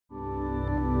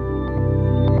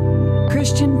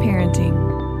Christian parenting.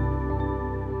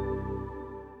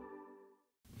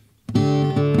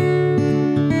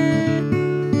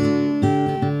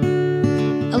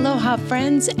 Aloha,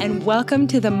 friends, and welcome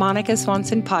to the Monica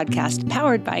Swanson podcast,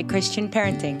 powered by Christian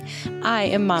Parenting. I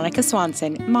am Monica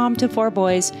Swanson, mom to 4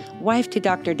 boys, wife to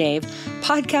Dr. Dave,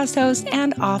 podcast host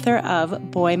and author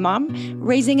of Boy Mom,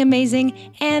 Raising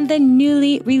Amazing, and the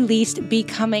newly released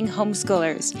Becoming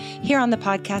Homeschoolers. Here on the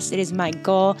podcast, it is my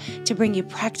goal to bring you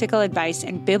practical advice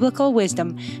and biblical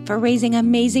wisdom for raising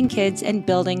amazing kids and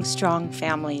building strong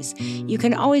families. You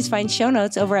can always find show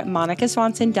notes over at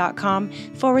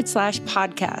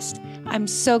monicaswanson.com/podcast. I'm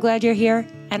so glad you're here,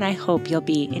 and I hope you'll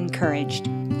be encouraged.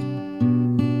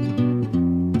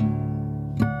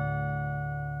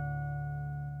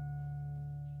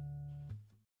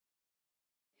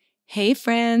 Hey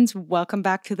friends, welcome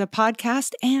back to the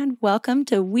podcast and welcome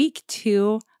to week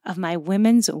 2 of my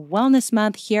Women's Wellness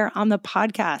Month here on the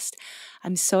podcast.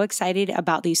 I'm so excited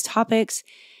about these topics.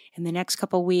 In the next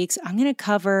couple weeks, I'm going to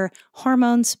cover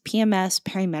hormones, PMS,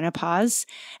 perimenopause,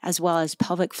 as well as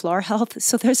pelvic floor health.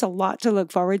 So there's a lot to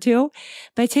look forward to.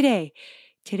 But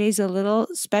today's a little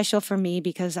special for me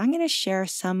because I'm going to share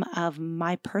some of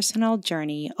my personal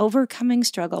journey overcoming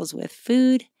struggles with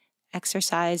food,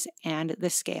 exercise, and the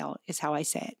scale is how I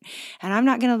say it. And I'm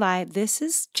not going to lie, this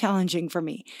is challenging for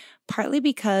me, partly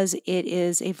because it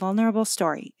is a vulnerable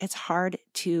story. It's hard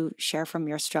to share from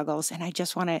your struggles, and I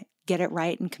just want to get it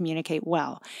right and communicate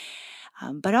well.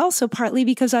 But also partly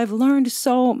because I've learned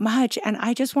so much, and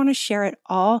I just want to share it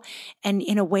all and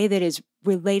in a way that is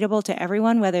relatable to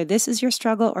everyone, whether this is your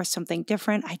struggle or something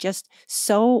different. I just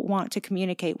so want to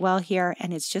communicate well here,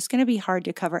 and it's just going to be hard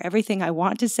to cover everything I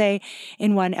want to say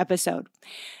in one episode.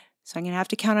 So I'm going to have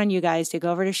to count on you guys to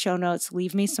go over to show notes,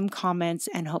 leave me some comments,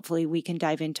 and hopefully we can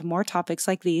dive into more topics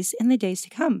like these in the days to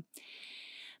come.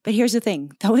 But here's the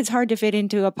thing, though it's hard to fit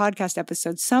into a podcast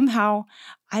episode, somehow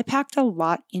I packed a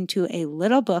lot into a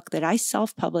little book that I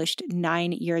self-published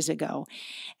 9 years ago.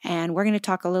 And we're going to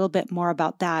talk a little bit more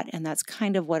about that. And that's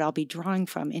kind of what I'll be drawing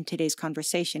from in today's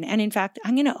conversation. And in fact,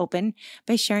 I'm going to open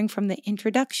by sharing from the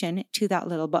introduction to that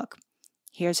little book.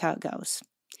 Here's how it goes.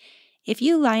 If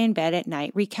you lie in bed at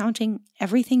night recounting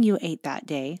everything you ate that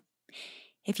day,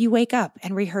 if you wake up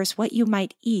and rehearse what you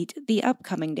might eat the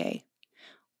upcoming day,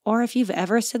 or if you've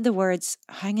ever said the words,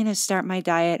 I'm going to start my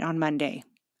diet on Monday,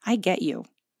 I get you.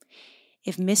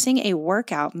 If missing a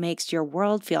workout makes your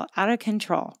world feel out of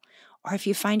control, or if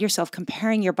you find yourself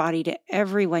comparing your body to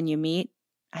everyone you meet,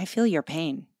 I feel your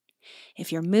pain.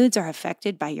 If your moods are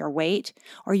affected by your weight,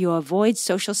 or you avoid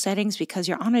social settings because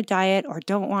you're on a diet or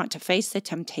don't want to face the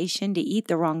temptation to eat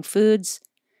the wrong foods,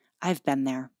 I've been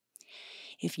there.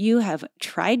 If you have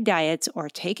tried diets or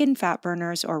taken fat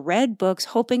burners or read books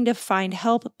hoping to find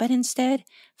help, but instead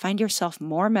find yourself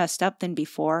more messed up than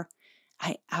before,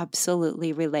 I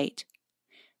absolutely relate.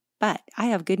 But I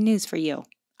have good news for you.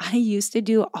 I used to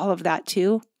do all of that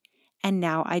too, and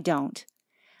now I don't.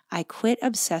 I quit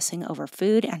obsessing over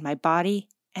food and my body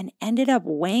and ended up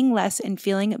weighing less and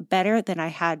feeling better than I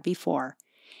had before.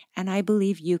 And I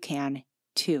believe you can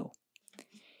too.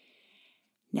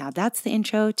 Now, that's the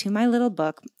intro to my little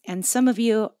book, and some of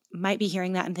you might be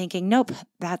hearing that and thinking, nope,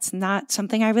 that's not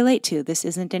something I relate to. This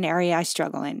isn't an area I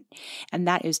struggle in, and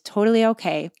that is totally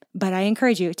okay, but I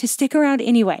encourage you to stick around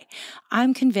anyway.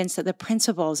 I'm convinced that the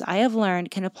principles I have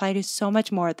learned can apply to so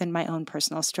much more than my own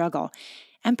personal struggle,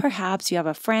 and perhaps you have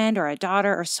a friend or a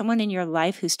daughter or someone in your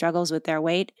life who struggles with their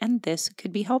weight, and this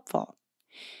could be helpful.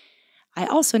 I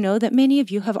also know that many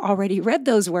of you have already read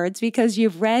those words because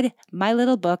you've read my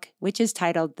little book, which is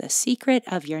titled The Secret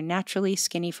of Your Naturally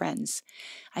Skinny Friends.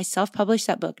 I self-published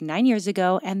that book 9 years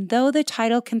ago, and though the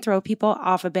title can throw people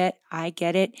off a bit, I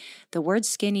get it. The word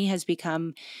skinny has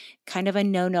become kind of a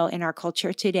no-no in our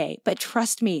culture today. But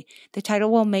trust me, the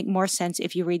title will make more sense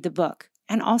if you read the book.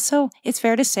 And also, it's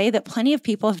fair to say that plenty of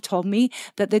people have told me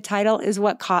that the title is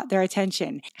what caught their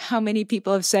attention. How many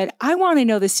people have said, I want to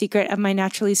know the secret of my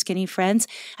naturally skinny friends.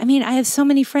 I mean, I have so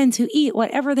many friends who eat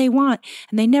whatever they want,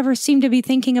 and they never seem to be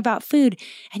thinking about food,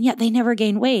 and yet they never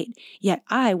gain weight. Yet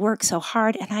I work so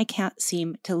hard, and I can't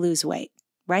seem to lose weight,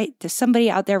 right? Does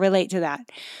somebody out there relate to that?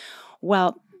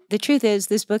 Well, the truth is,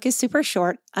 this book is super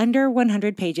short, under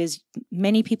 100 pages.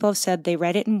 Many people have said they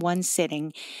read it in one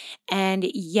sitting. And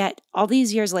yet, all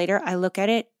these years later, I look at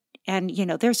it and,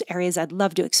 there's areas I'd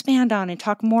love to expand on and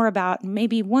talk more about,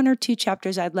 maybe 1 or 2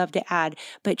 chapters I'd love to add.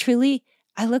 But truly,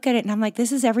 I look at it and I'm like,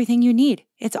 this is everything you need.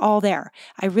 It's all there.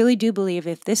 I really do believe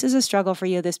if this is a struggle for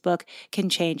you, this book can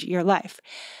change your life.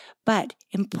 But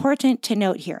important to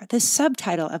note here, the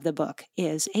subtitle of the book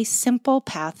is A Simple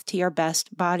Path to Your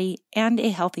Best Body and a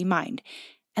Healthy Mind.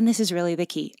 And this is really the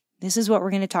key. This is what we're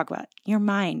going to talk about, your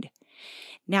mind.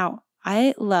 Now,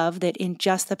 I love that in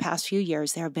just the past few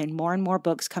years, there have been more and more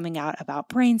books coming out about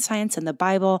brain science and the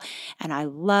Bible, and I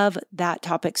love that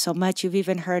topic so much. You've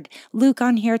even heard Luke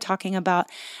on here talking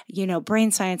about, brain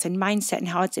science and mindset and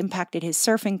how it's impacted his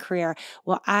surfing career.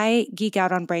 Well, I geek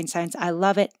out on brain science. I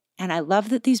love it. And I love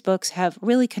that these books have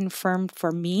really confirmed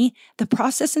for me the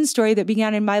process and story that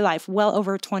began in my life well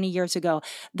over 20 years ago.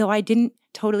 Though I didn't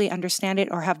totally understand it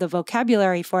or have the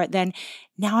vocabulary for it then,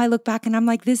 now I look back and I'm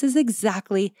like, this is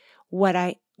exactly what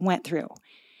I went through.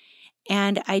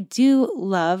 And I do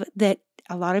love that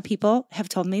a lot of people have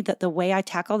told me that the way I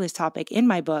tackle this topic in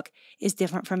my book is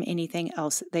different from anything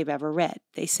else they've ever read.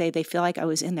 They say they feel like I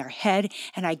was in their head,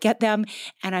 and I get them.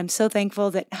 And I'm so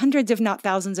thankful that hundreds, if not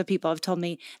thousands of people have told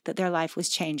me that their life was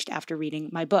changed after reading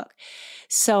my book.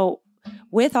 So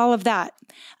with all of that,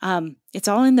 it's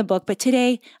all in the book. But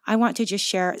today I want to just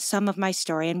share some of my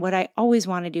story. And what I always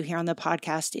want to do here on the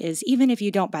podcast is, even if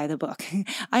you don't buy the book,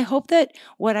 I hope that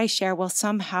what I share will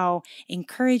somehow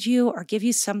encourage you or give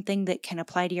you something that can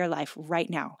apply to your life right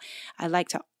now. I like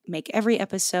to make every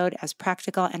episode as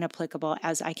practical and applicable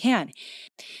as I can.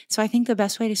 So I think the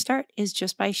best way to start is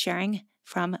just by sharing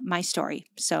from my story.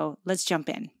 So let's jump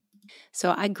in.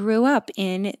 So I grew up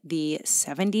in the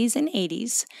 70s and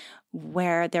 80s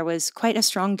where there was quite a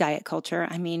strong diet culture.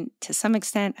 I mean, to some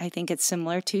extent, I think it's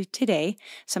similar to today.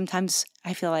 Sometimes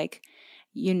I feel like,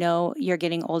 you're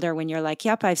getting older when you're like,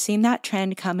 yep, I've seen that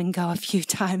trend come and go a few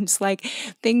times. Like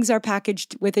things are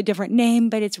packaged with a different name,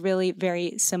 but it's really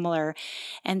very similar.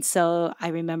 And so I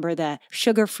remember the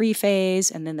sugar-free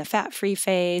phase and then the fat-free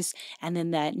phase and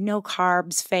then the no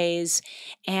carbs phase.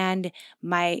 And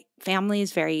my family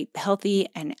is very healthy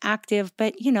and active,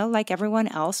 but like everyone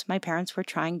else, my parents were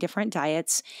trying different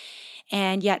diets.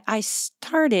 And yet I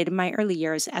started my early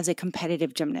years as a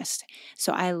competitive gymnast.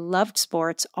 So I loved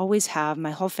sports, always have.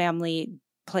 My whole family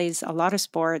plays a lot of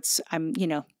sports. I'm,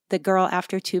 the girl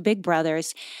after two big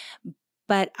brothers.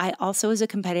 But I also was a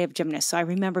competitive gymnast. So I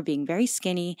remember being very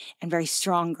skinny and very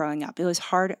strong growing up. It was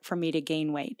hard for me to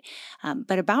gain weight.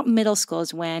 But about middle school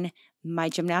is when my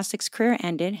gymnastics career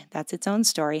ended. That's its own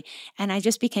story. And I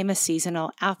just became a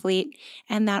seasonal athlete.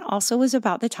 And that also was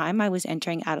about the time I was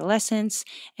entering adolescence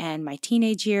and my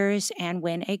teenage years and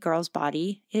when a girl's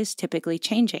body is typically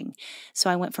changing. So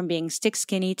I went from being stick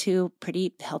skinny to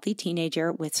pretty healthy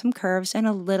teenager with some curves and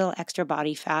a little extra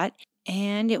body fat.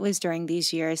 And it was during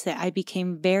these years that I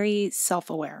became very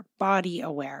self-aware, body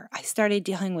aware. I started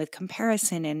dealing with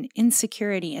comparison and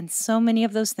insecurity and so many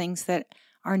of those things that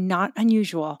are not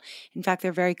unusual. In fact,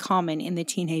 they're very common in the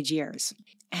teenage years.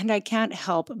 And I can't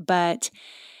help but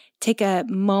take a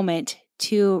moment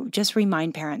to just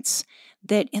remind parents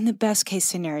that in the best case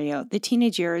scenario, the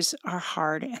teenage years are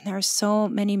hard and there are so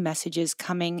many messages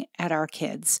coming at our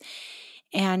kids.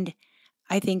 And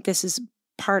I think this is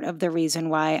part of the reason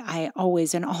why I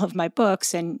always, in all of my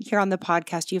books and here on the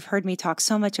podcast, you've heard me talk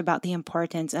so much about the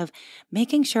importance of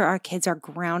making sure our kids are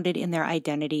grounded in their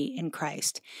identity in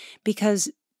Christ, because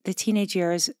the teenage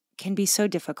years can be so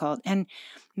difficult. And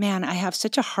man, I have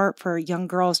such a heart for young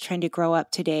girls trying to grow up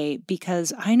today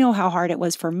because I know how hard it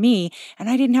was for me, and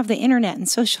I didn't have the internet and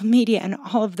social media and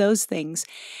all of those things.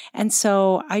 And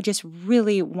so I just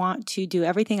really want to do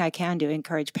everything I can to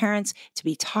encourage parents to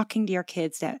be talking to your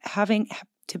kids,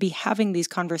 to be having these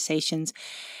conversations,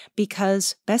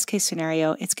 because best case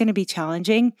scenario, it's going to be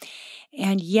challenging.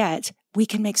 And yet we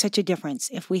can make such a difference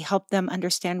if we help them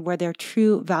understand where their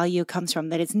true value comes from,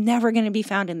 that it's never going to be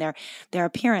found in their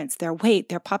appearance, their weight,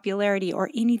 their popularity, or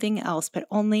anything else, but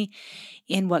only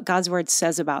in what God's word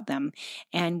says about them.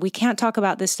 And we can't talk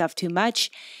about this stuff too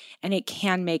much, and it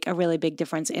can make a really big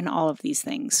difference in all of these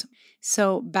things.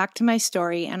 So back to my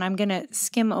story, and I'm going to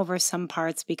skim over some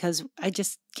parts because I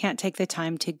just can't take the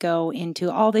time to go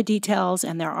into all the details.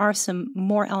 And there are some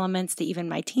more elements to even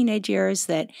my teenage years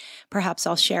that perhaps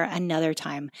I'll share another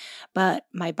time. But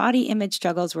my body image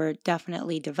struggles were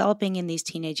definitely developing in these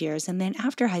teenage years. And then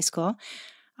after high school,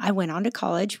 I went on to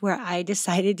college where I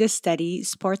decided to study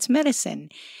sports medicine.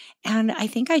 And I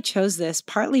think I chose this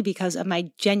partly because of my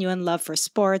genuine love for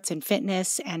sports and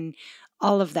fitness and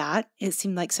all of that. It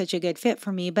seemed like such a good fit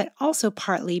for me, but also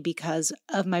partly because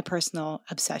of my personal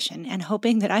obsession and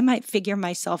hoping that I might figure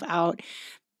myself out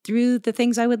through the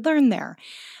things I would learn there.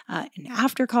 And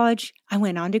after college, I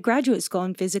went on to graduate school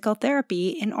in physical therapy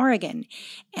in Oregon,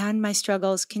 and my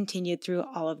struggles continued through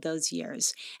all of those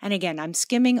years. And again, I'm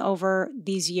skimming over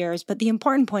these years, but the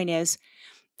important point is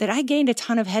that I gained a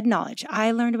ton of head knowledge.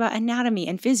 I learned about anatomy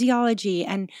and physiology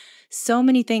and so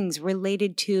many things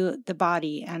related to the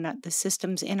body and the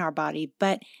systems in our body,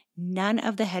 but none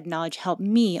of the head knowledge helped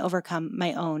me overcome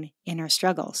my own inner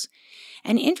struggles.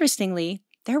 And interestingly,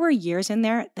 there were years in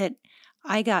there that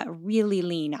I got really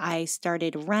lean. I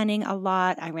started running a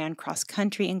lot. I ran cross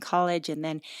country in college and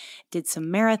then did some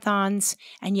marathons.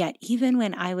 And yet, even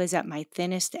when I was at my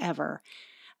thinnest ever,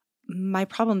 my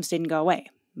problems didn't go away.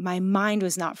 My mind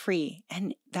was not free.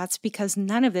 And that's because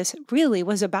none of this really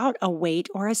was about a weight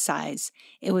or a size.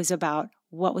 It was about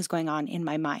what was going on in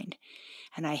my mind.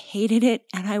 And I hated it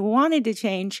and I wanted to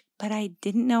change, but I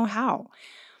didn't know how.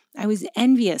 I was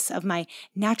envious of my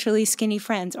naturally skinny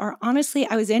friends, or honestly,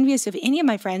 I was envious of any of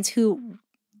my friends who,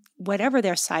 whatever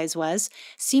their size was,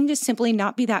 seemed to simply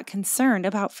not be that concerned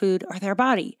about food or their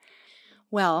body.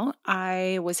 Well,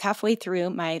 I was halfway through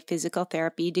my physical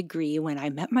therapy degree when I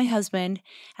met my husband,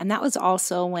 and that was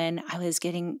also when I was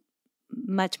getting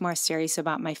much more serious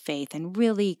about my faith and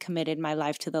really committed my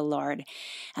life to the Lord.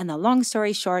 And the long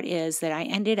story short is that I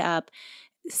ended up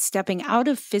stepping out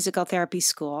of physical therapy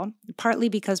school, partly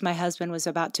because my husband was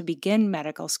about to begin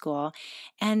medical school.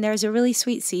 And there's a really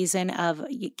sweet season of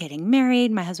getting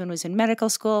married. My husband was in medical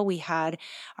school. We had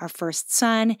our first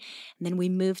son. And then we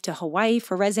moved to Hawaii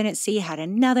for residency, had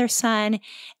another son.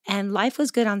 And life was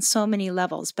good on so many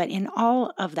levels. But in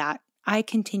all of that, I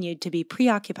continued to be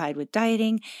preoccupied with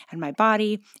dieting and my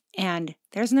body. And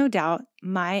there's no doubt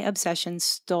my obsession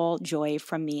stole joy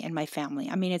from me and my family.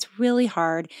 I mean, it's really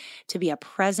hard to be a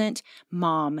present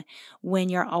mom when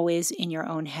you're always in your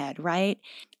own head, right?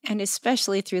 And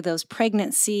especially through those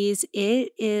pregnancies, it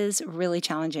is really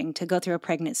challenging to go through a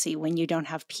pregnancy when you don't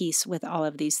have peace with all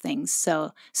of these things.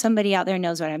 So somebody out there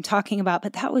knows what I'm talking about,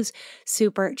 but that was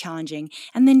super challenging.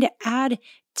 And then to add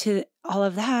to all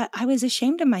of that, I was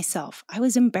ashamed of myself. I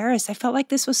was embarrassed. I felt like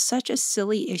this was such a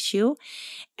silly issue,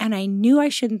 and I knew I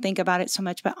shouldn't think about it so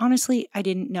much, but honestly, I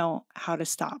didn't know how to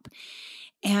stop.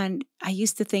 And I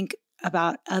used to think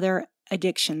about other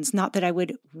addictions, not that I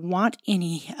would want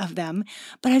any of them,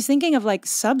 but I was thinking of like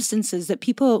substances that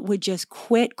people would just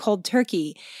quit cold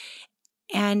turkey,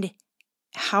 and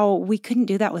how we couldn't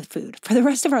do that with food. For the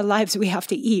rest of our lives, we have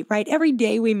to eat, right? Every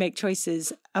day we make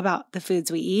choices about the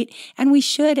foods we eat, and we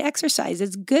should exercise.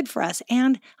 It's good for us,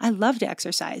 and I love to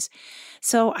exercise.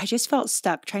 So I just felt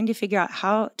stuck trying to figure out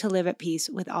how to live at peace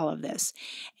with all of this.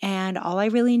 And all I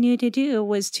really knew to do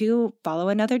was to follow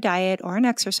another diet or an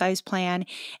exercise plan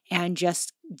and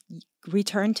just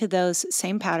return to those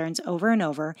same patterns over and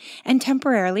over. And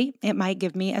temporarily, it might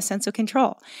give me a sense of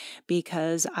control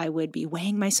because I would be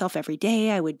weighing myself every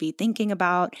day. I would be thinking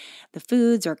about the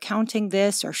foods or counting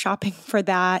this or shopping for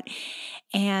that.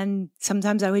 And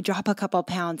sometimes I would drop a couple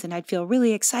pounds and I'd feel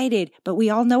really excited. But we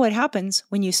all know what happens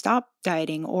when you stop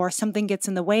dieting or something gets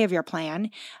in the way of your plan.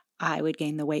 I would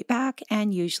gain the weight back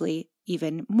and usually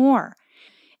even more.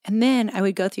 And then I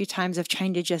would go through times of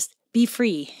trying to just be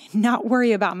free, not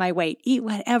worry about my weight, eat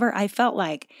whatever I felt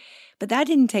like. But that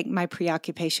didn't take my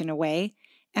preoccupation away.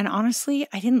 And honestly,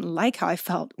 I didn't like how I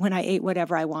felt when I ate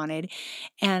whatever I wanted.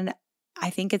 And I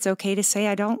think it's okay to say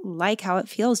I don't like how it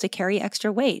feels to carry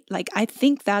extra weight. Like, I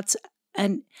think that's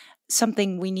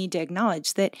something we need to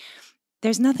acknowledge, that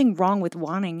there's nothing wrong with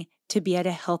wanting to be at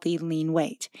a healthy, lean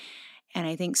weight. And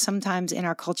I think sometimes in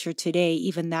our culture today,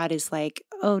 even that is like,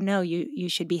 oh no, you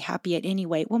should be happy at any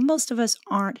weight. Well, most of us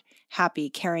aren't happy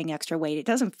carrying extra weight. It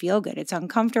doesn't feel good. It's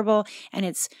uncomfortable and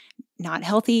it's not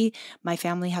healthy. My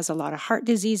family has a lot of heart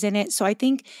disease in it. So I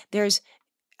think there's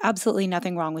absolutely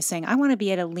nothing wrong with saying, I want to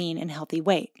be at a lean and healthy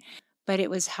weight. But it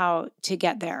was how to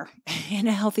get there in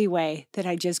a healthy way that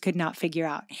I just could not figure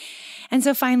out. And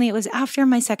so finally, it was after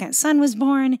my second son was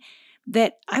born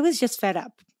that I was just fed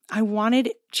up. I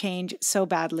wanted change so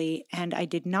badly, and I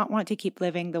did not want to keep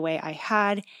living the way I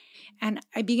had. And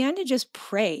I began to just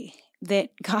pray that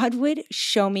God would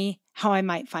show me how I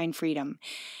might find freedom.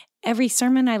 Every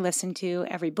sermon I listened to,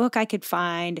 every book I could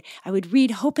find, I would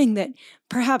read hoping that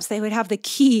perhaps they would have the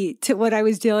key to what I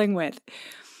was dealing with.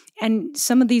 And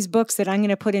some of these books that I'm going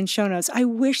to put in show notes, I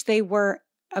wish they were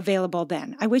available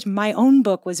then. I wish my own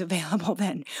book was available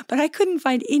then, but I couldn't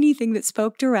find anything that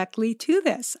spoke directly to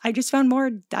this. I just found more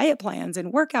diet plans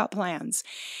and workout plans.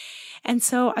 And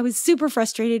so I was super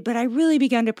frustrated, but I really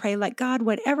began to pray, like, God,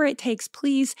 whatever it takes,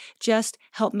 please just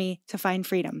help me to find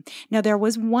freedom. Now, there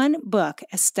was one book,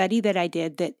 a study that I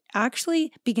did that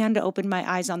actually began to open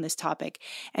my eyes on this topic.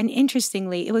 And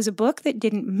interestingly, it was a book that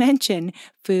didn't mention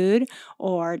food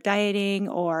or dieting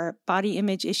or body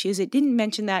image issues. It didn't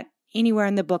mention that anywhere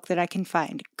in the book that I could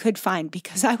find,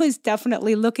 because I was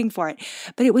definitely looking for it.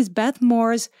 But it was Beth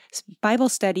Moore's Bible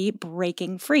study,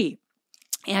 Breaking Free.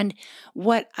 And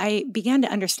what I began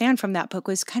to understand from that book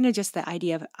was kind of just the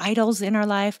idea of idols in our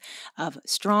life, of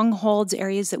strongholds,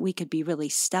 areas that we could be really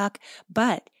stuck,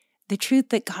 but the truth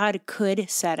that God could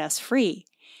set us free.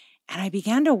 And I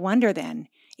began to wonder then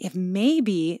if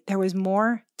maybe there was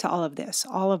more to all of this,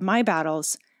 all of my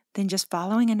battles, than just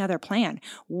following another plan.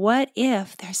 What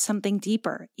if there's something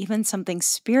deeper, even something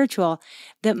spiritual,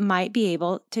 that might be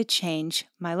able to change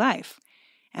my life?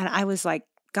 And I was like,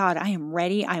 God, I am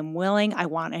ready. I'm willing. I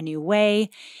want a new way.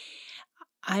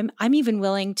 I'm even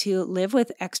willing to live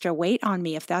with extra weight on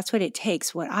me if that's what it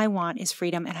takes. What I want is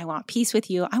freedom, and I want peace with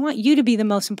you. I want you to be the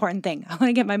most important thing. I want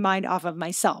to get my mind off of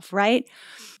myself, right?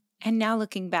 And now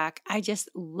looking back, I just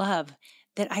love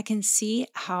that I can see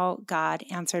how God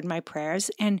answered my prayers.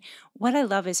 And what I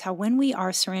love is how when we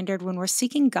are surrendered, when we're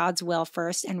seeking God's will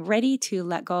first and ready to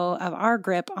let go of our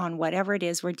grip on whatever it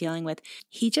is we're dealing with,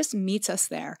 He just meets us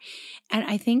there. And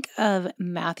I think of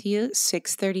Matthew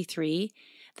 6:33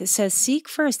 that says, "Seek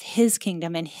first His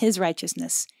kingdom and His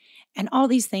righteousness, and all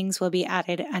these things will be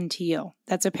added unto you."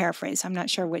 That's a paraphrase. I'm not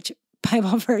sure which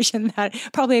Bible version, that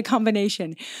probably a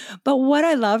combination. But what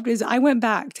I loved is I went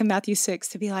back to Matthew 6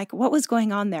 to be like, what was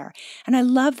going on there? And I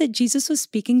love that Jesus was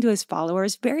speaking to His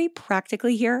followers very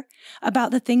practically here about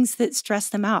the things that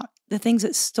stressed them out, the things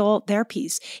that stole their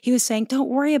peace. He was saying, don't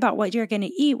worry about what you're going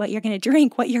to eat, what you're going to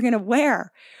drink, what you're going to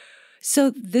wear. So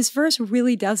this verse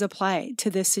really does apply to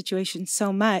this situation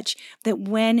so much that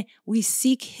when we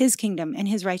seek His kingdom and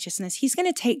His righteousness, He's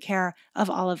going to take care of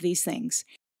all of these things.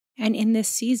 And in this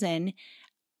season,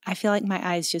 I feel like my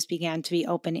eyes just began to be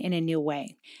open in a new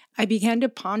way. I began to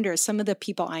ponder some of the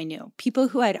people I knew, people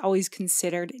who I'd always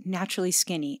considered naturally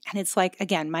skinny. And it's like,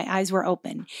 again, my eyes were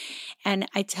open. And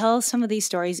I tell some of these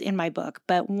stories in my book,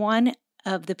 but one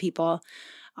of the people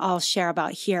I'll share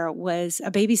about here was a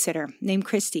babysitter named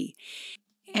Christy.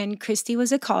 And Christy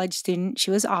was a college student. She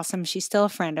was awesome. She's still a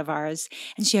friend of ours.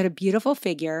 And she had a beautiful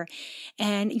figure.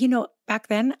 And, back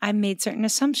then I made certain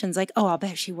assumptions like, oh, I'll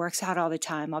bet she works out all the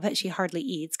time. I'll bet she hardly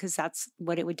eats, because that's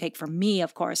what it would take for me,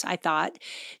 of course, I thought,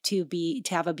 to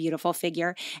have a beautiful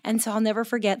figure. And so I'll never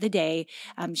forget the day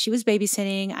she was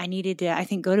babysitting. I needed to, I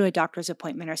think, go to a doctor's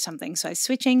appointment or something. So I was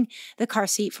switching the car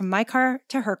seat from my car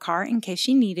to her car in case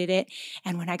she needed it.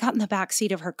 And when I got in the back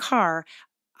seat of her car,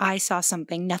 I saw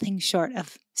something nothing short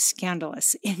of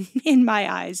scandalous in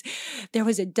my eyes. There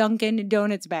was a Dunkin'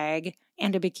 Donuts bag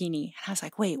and a bikini. And I was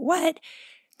like, wait, what?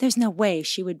 There's no way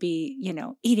she would be,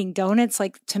 eating donuts.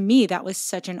 Like, to me, that was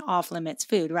such an off-limits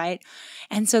food, right?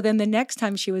 And so then the next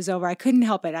time she was over, I couldn't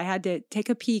help it. I had to take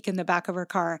a peek in the back of her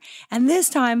car. And this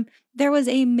time there was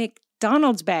a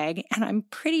McDonald's bag, and I'm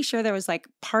pretty sure there was like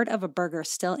part of a burger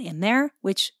still in there,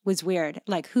 which was weird.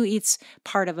 Like, who eats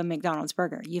part of a McDonald's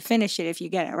burger? You finish it if you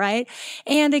get it, right?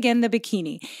 And again, the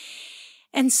bikini.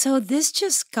 And so this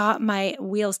just got my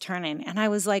wheels turning. And I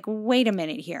was like, wait a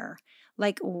minute here.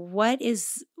 Like,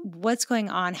 what's going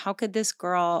on? How could this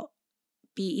girl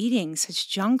be eating such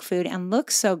junk food and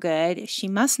look so good? She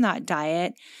must not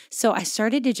diet. So I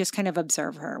started to just kind of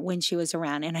observe her when she was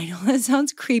around. And I know that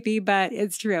sounds creepy, but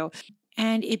it's true.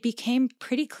 And it became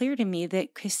pretty clear to me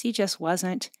that Christy just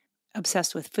wasn't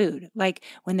obsessed with food. Like,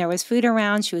 when there was food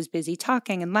around, she was busy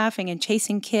talking and laughing and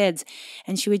chasing kids.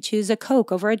 And she would choose a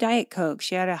Coke over a Diet Coke.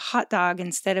 She had a hot dog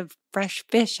instead of fresh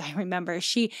fish, I remember.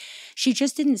 She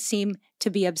just didn't seem to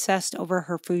be obsessed over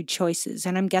her food choices.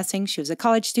 And I'm guessing she was a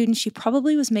college student. She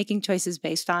probably was making choices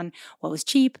based on what was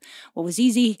cheap, what was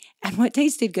easy, and what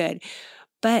tasted good.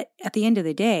 But at the end of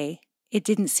the day, it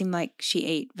didn't seem like she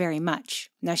ate very much.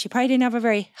 Now, she probably didn't have a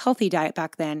very healthy diet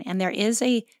back then. And there is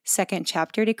a second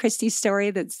chapter to Christy's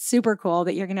story that's super cool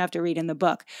that you're going to have to read in the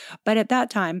book. But at that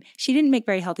time, she didn't make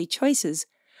very healthy choices.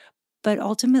 But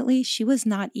ultimately, she was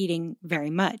not eating very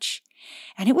much.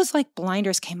 And it was like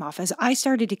blinders came off as I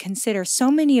started to consider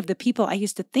so many of the people I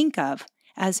used to think of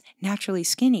as naturally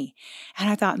skinny. And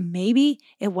I thought maybe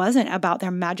it wasn't about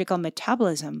their magical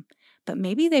metabolism, but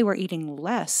maybe they were eating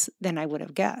less than I would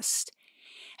have guessed.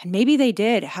 And maybe they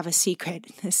did have the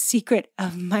secret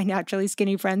of my naturally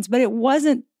skinny friends, but it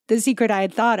wasn't the secret I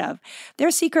had thought of.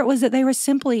 Their secret was that they were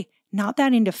simply not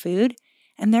that into food,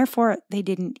 and therefore they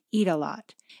didn't eat a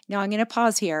lot. Now, I'm going to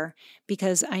pause here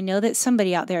because I know that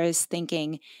somebody out there is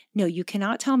thinking, no, you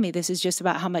cannot tell me this is just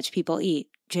about how much people eat.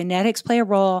 Genetics play a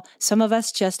role. Some of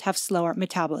us just have slower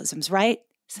metabolisms, right?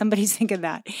 Somebody's thinking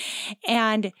that.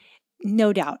 And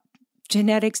no doubt,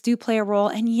 genetics do play a role.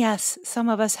 And yes, some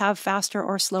of us have faster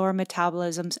or slower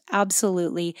metabolisms.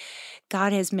 Absolutely.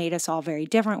 God has made us all very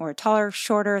different. We're taller,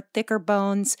 shorter, thicker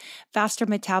bones, faster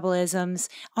metabolisms.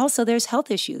 Also, there's health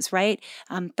issues, right?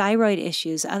 Thyroid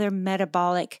issues, other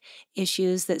metabolic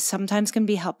issues that sometimes can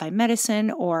be helped by medicine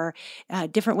or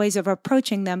different ways of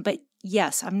approaching them. But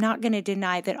yes, I'm not going to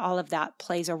deny that all of that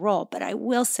plays a role. But I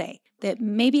will say that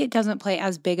maybe it doesn't play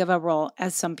as big of a role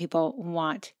as some people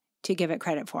want to give it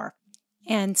credit for.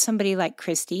 And somebody like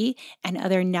Christy and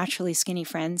other naturally skinny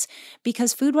friends,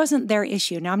 because food wasn't their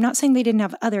issue. Now, I'm not saying they didn't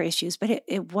have other issues, but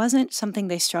it wasn't something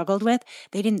they struggled with.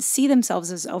 They didn't see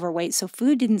themselves as overweight, so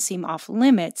food didn't seem off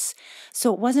limits.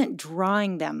 So it wasn't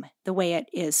drawing them the way it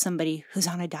is somebody who's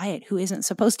on a diet, who isn't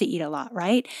supposed to eat a lot,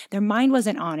 right? Their mind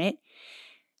wasn't on it.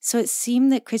 So it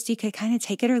seemed that Christy could kind of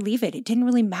take it or leave it. It didn't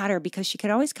really matter because she could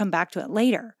always come back to it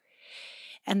later.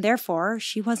 And therefore,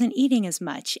 she wasn't eating as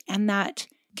much. And that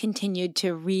continued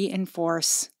to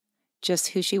reinforce just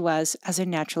who she was as a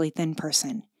naturally thin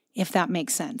person, if that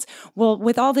makes sense. Well,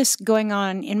 with all this going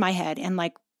on in my head and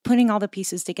like putting all the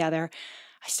pieces together,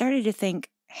 I started to think,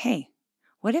 hey,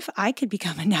 what if I could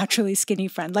become a naturally skinny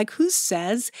friend? Like, who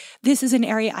says this is an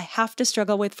area I have to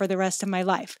struggle with for the rest of my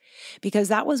life? Because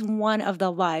that was one of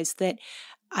the lies that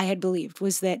I had believed,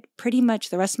 was that pretty much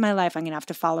the rest of my life, I'm going to have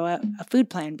to follow a food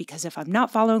plan, because if I'm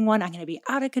not following one, I'm going to be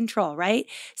out of control, right?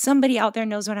 Somebody out there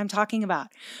knows what I'm talking about.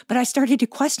 But I started to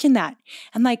question that.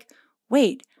 I'm like,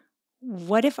 wait,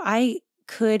 what if I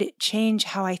could change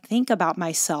how I think about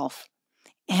myself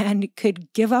and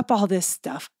could give up all this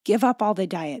stuff, give up all the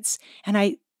diets? And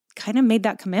I kind of made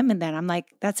that commitment then. I'm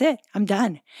like, that's it. I'm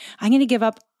done. I'm going to give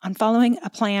up on following a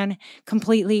plan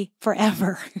completely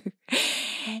forever.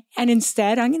 And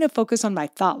instead, I'm going to focus on my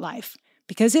thought life,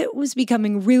 because it was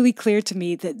becoming really clear to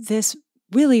me that this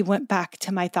really went back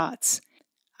to my thoughts.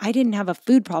 I didn't have a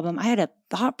food problem. I had a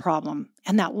thought problem,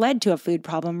 and that led to a food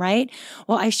problem, right?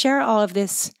 Well, I share all of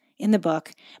this in the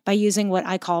book by using what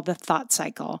I call the thought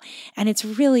cycle. And it's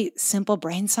really simple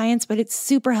brain science, but it's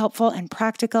super helpful and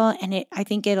practical. And I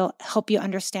think it'll help you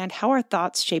understand how our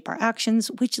thoughts shape our actions,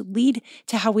 which lead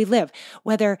to how we live.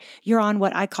 Whether you're on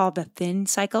what I call the thin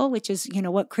cycle, which is,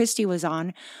 what Christy was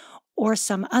on, or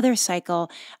some other cycle,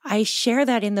 I share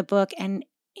that in the book and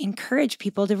encourage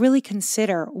people to really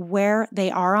consider where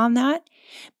they are on that,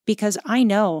 because I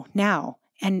know now,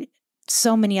 and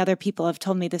so many other people have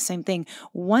told me the same thing.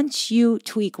 Once you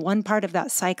tweak one part of that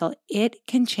cycle, it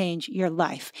can change your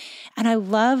life. And I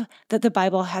love that the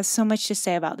Bible has so much to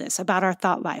say about this, about our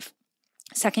thought life.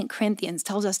 2 Corinthians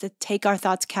tells us to take our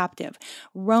thoughts captive.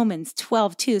 Romans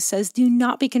 12:2 says, do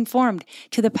not be conformed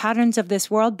to the patterns of this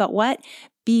world, but what?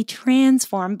 Be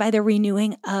transformed by the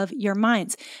renewing of your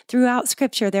minds. Throughout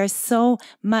Scripture, there's so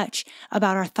much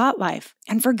about our thought life,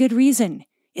 and for good reason.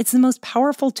 It's the most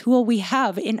powerful tool we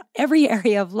have in every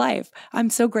area of life. I'm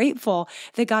so grateful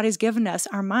that God has given us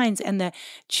our minds and the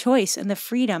choice and the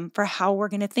freedom for how we're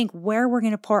going to think, where we're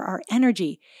going to pour our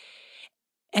energy.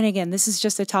 And again, this is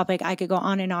just a topic I could go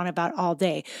on and on about all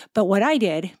day. But what I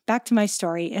did, back to my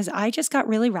story, is I just got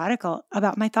really radical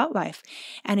about my thought life.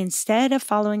 And instead of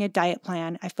following a diet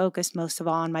plan, I focused most of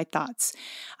all on my thoughts.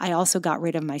 I also got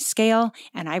rid of my scale,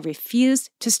 and I refused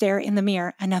to stare in the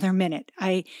mirror another minute.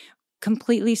 I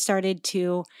completely started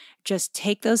to just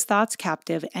take those thoughts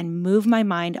captive and move my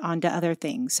mind onto other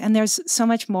things. And there's so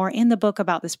much more in the book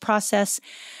about this process.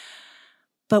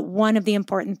 But one of the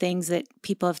important things that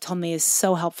people have told me is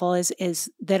so helpful is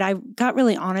that I got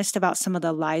really honest about some of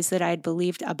the lies that I had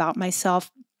believed about myself,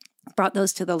 brought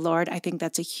those to the Lord. I think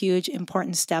that's a huge,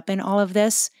 important step in all of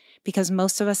this, because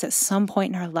most of us at some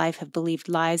point in our life have believed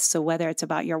lies. So whether it's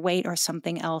about your weight or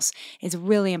something else, it's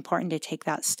really important to take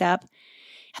that step.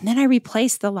 And then I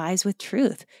replaced the lies with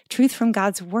truth from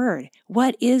God's word.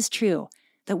 What is true?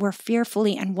 That we're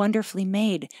fearfully and wonderfully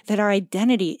made, that our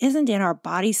identity isn't in our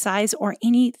body size or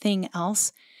anything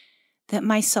else, that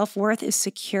my self-worth is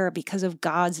secure because of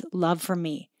God's love for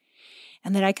me,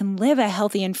 and that I can live a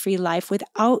healthy and free life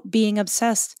without being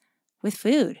obsessed with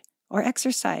food or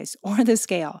exercise or the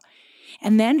scale.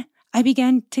 And then I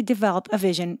began to develop a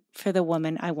vision for the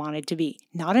woman I wanted to be.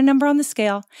 Not a number on the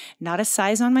scale, not a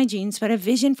size on my jeans, but a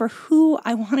vision for who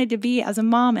I wanted to be as a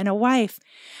mom and a wife.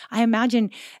 I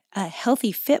imagined a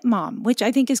healthy, fit mom, which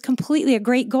I think is completely a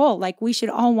great goal. Like, we should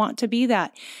all want to be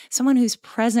that. Someone who's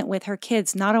present with her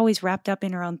kids, not always wrapped up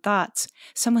in her own thoughts.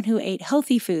 Someone who ate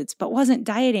healthy foods, but wasn't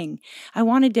dieting. I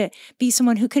wanted to be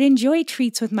someone who could enjoy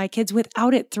treats with my kids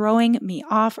without it throwing me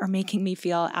off or making me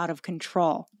feel out of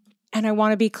control. And I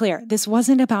want to be clear, this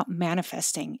wasn't about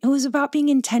manifesting. It was about being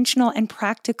intentional and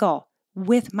practical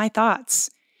with my thoughts.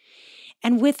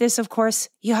 And with this, of course,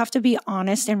 you have to be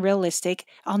honest and realistic.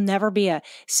 I'll never be a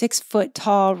 6-foot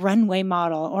tall runway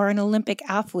model or an Olympic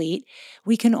athlete.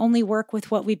 We can only work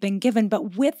with what we've been given.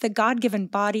 But with the God-given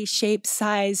body, shape,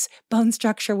 size, bone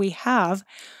structure we have,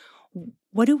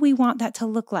 what do we want that to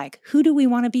look like? Who do we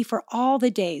want to be for all the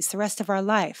days, the rest of our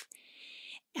life?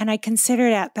 And I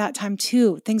considered at that time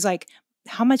too, things like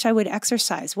how much I would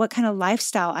exercise, what kind of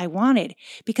lifestyle I wanted.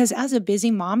 Because as a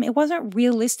busy mom, it wasn't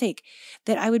realistic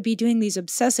that I would be doing these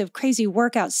obsessive, crazy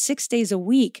workouts 6 days a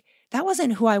week. That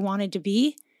wasn't who I wanted to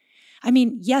be. I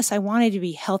mean, yes, I wanted to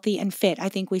be healthy and fit. I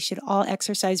think we should all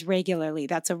exercise regularly.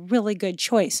 That's a really good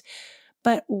choice.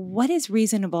 But what is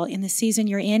reasonable in the season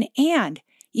you're in? And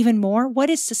even more, what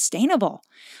is sustainable?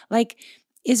 Like,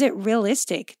 is it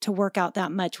realistic to work out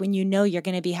that much when you know you're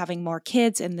going to be having more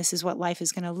kids and this is what life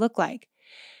is going to look like?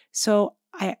 So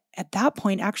I, at that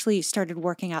point, actually started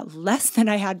working out less than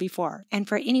I had before. And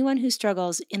for anyone who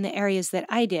struggles in the areas that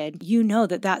I did, you know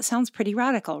that that sounds pretty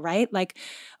radical, right? Like,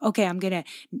 okay, I'm going to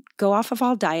go off of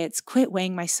all diets, quit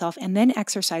weighing myself, and then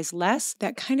exercise less.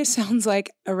 That kind of sounds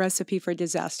like a recipe for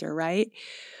disaster, right?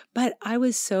 But I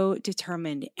was so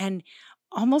determined and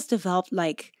almost developed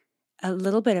like a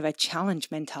little bit of a challenge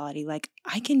mentality. Like,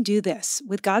 I can do this.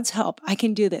 With God's help, I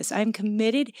can do this. I'm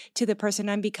committed to the person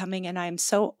I'm becoming, and I'm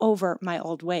so over my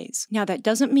old ways. Now, that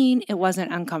doesn't mean it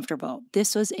wasn't uncomfortable.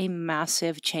 This was a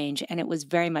massive change, and it was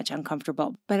very much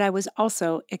uncomfortable. But I was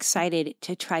also excited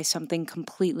to try something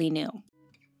completely new.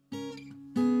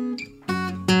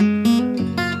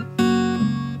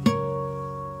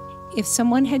 If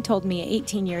someone had told me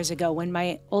 18 years ago when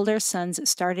my older sons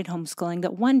started homeschooling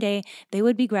that one day they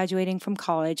would be graduating from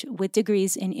college with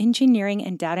degrees in engineering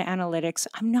and data analytics,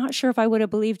 I'm not sure if I would have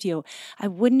believed you. I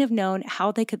wouldn't have known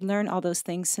how they could learn all those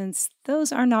things since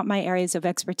those are not my areas of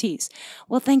expertise.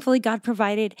 Well, thankfully, God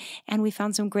provided, and we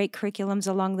found some great curriculums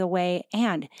along the way.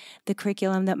 And the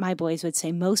curriculum that my boys would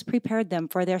say most prepared them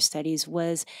for their studies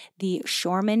was the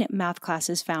Shorman math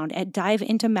classes found at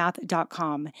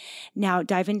diveintomath.com. Now,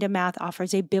 Dive Into Math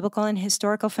offers a biblical and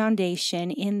historical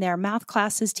foundation in their math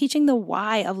classes, teaching the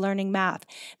why of learning math.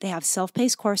 They have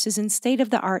self-paced courses and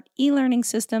state-of-the-art e-learning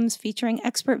systems featuring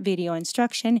expert video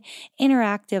instruction,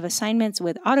 interactive assignments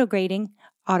with auto-grading,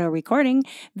 auto-recording,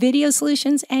 video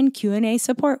solutions, and Q&A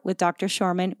support with Dr.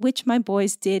 Shorman, which my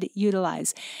boys did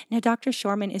utilize. Now, Dr.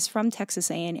 Shorman is from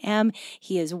Texas A&M.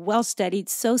 He is well-studied,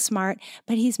 so smart,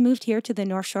 but he's moved here to the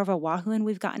North Shore of Oahu, and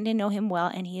we've gotten to know him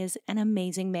well, and he is an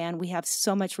amazing man we have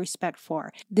so much respect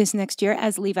for. This next year,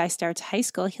 as Levi starts high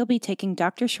school, he'll be taking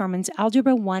Dr. Shorman's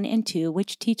Algebra 1 and 2,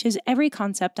 which teaches every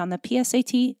concept on the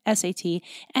PSAT, SAT,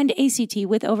 and ACT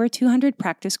with over 200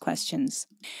 practice questions.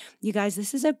 You guys,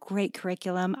 this is a great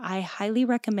curriculum. I highly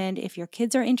recommend if your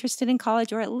kids are interested in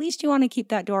college, or at least you want to keep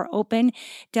that door open,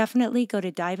 definitely go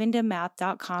to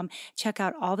diveintomath.com. Check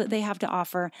out all that they have to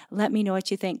offer. Let me know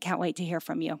what you think. Can't wait to hear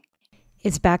from you.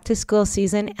 It's back to school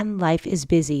season and life is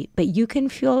busy, but you can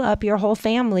fuel up your whole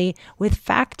family with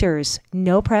Factor's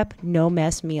no prep, no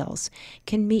mess meals.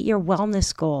 Can meet your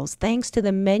wellness goals thanks to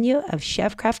the menu of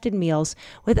chef-crafted meals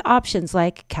with options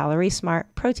like Calorie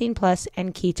Smart, Protein Plus,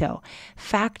 and Keto.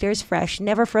 Factor's fresh,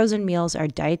 never frozen meals are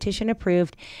dietitian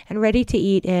approved and ready to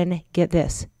eat in, get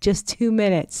this, just 2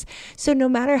 minutes. So no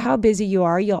matter how busy you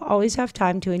are, you'll always have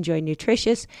time to enjoy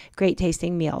nutritious, great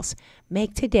tasting meals.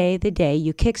 Make today the day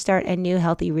you kickstart a new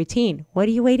healthy routine. What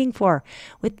are you waiting for?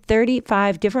 With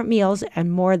 35 different meals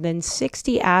and more than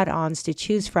 60 add-ons to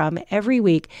choose from every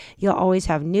week, you'll always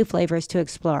have new flavors to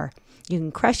explore. You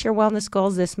can crush your wellness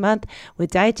goals this month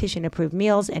with dietitian-approved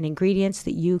meals and ingredients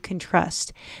that you can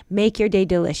trust. Make your day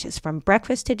delicious from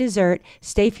breakfast to dessert.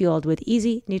 Stay fueled with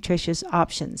easy, nutritious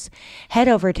options. Head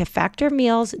over to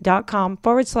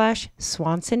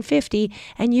factormeals.com/Swanson50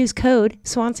 and use code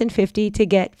Swanson50 to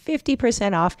get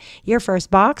 50% off your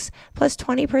first box plus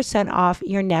 20% off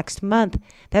your next month.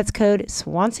 That's code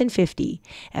Swanson50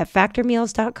 at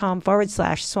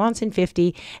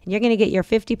factormeals.com/Swanson50, and you're going to get your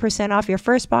 50% off your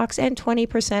first box and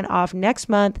 20% off next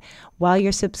month while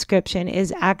your subscription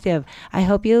is active. I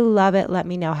hope you love it. Let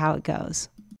me know how it goes.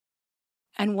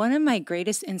 And one of my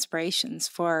greatest inspirations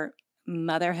for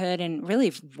motherhood and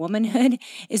really womanhood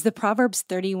is the Proverbs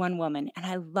 31 woman. And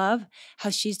I love how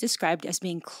she's described as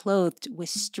being clothed with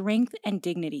strength and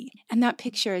dignity. And that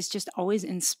picture has just always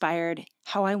inspired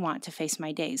how I want to face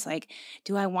my days. Like,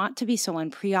 do I want to be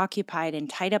someone preoccupied and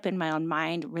tied up in my own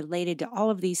mind related to all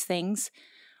of these things?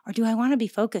 Or do I want to be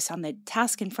focused on the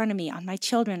task in front of me, on my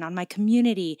children, on my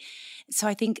community? So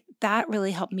I think that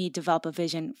really helped me develop a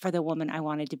vision for the woman I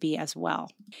wanted to be as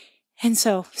well. And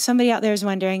so somebody out there is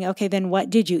wondering, okay, then what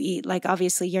did you eat? Like,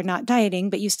 obviously you're not dieting,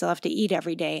 but you still have to eat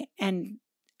every day. And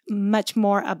much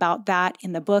more about that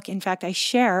in the book. In fact, I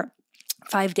share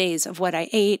 5 days of what I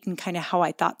ate and kind of how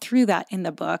I thought through that in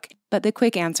the book. But the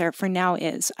quick answer for now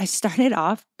is I started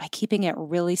off by keeping it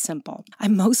really simple. I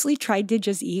mostly tried to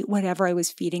just eat whatever I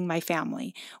was feeding my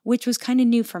family, which was kind of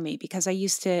new for me because I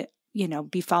used to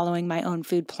be following my own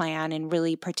food plan and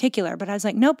really particular. But I was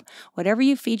like, nope, whatever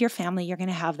you feed your family, you're going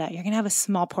to have that. You're going to have a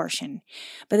small portion.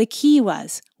 But the key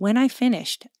was when I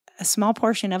finished a small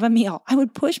portion of a meal, I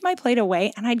would push my plate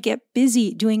away and I'd get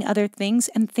busy doing other things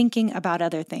and thinking about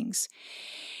other things.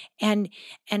 And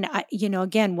I,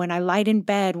 again, when I lied in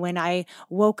bed, when I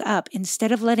woke up,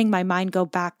 instead of letting my mind go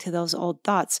back to those old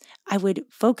thoughts, I would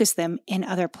focus them in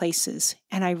other places.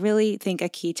 And I really think a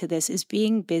key to this is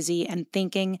being busy and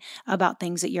thinking about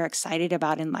things that you're excited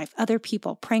about in life, other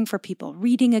people, praying for people,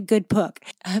 reading a good book.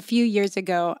 A few years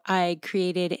ago, I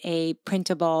created a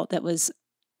printable that was,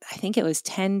 I think it was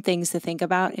 10 things to think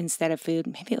about instead of food.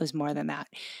 Maybe it was more than that.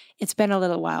 It's been a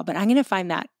little while, but I'm going to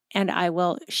find that and I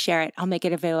will share it. I'll make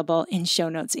it available in show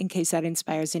notes in case that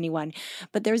inspires anyone.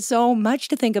 But there's so much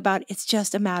to think about. It's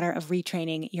just a matter of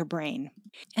retraining your brain.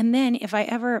 And then if I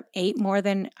ever ate more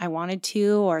than I wanted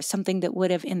to, or something that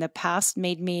would have in the past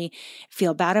made me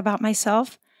feel bad about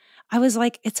myself, I was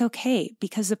like, it's okay,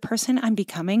 because the person I'm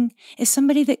becoming is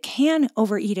somebody that can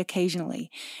overeat occasionally,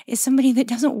 is somebody that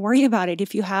doesn't worry about it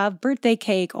if you have birthday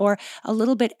cake or a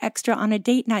little bit extra on a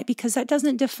date night, because that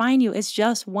doesn't define you. It's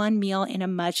just one meal in a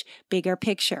much bigger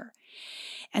picture.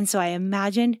 And so I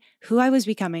imagined who I was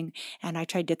becoming, and I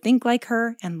tried to think like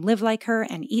her and live like her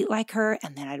and eat like her.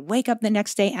 And then I'd wake up the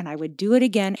next day and I would do it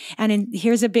again. And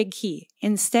here's a big key.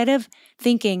 Instead of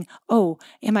thinking, oh,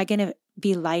 am I going to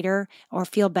be lighter or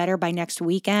feel better by next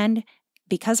weekend?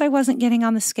 Because I wasn't getting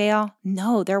on the scale,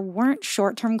 no, there weren't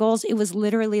short-term goals. It was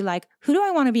literally like, who do I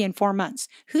want to be in 4 months?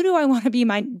 Who do I want to be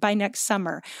by next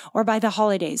summer or by the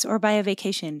holidays or by a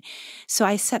vacation? So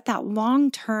I set that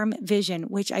long-term vision,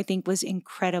 which I think was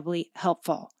incredibly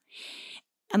helpful.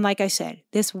 And like I said,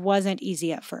 this wasn't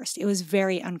easy at first. It was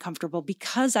very uncomfortable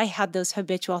because I had those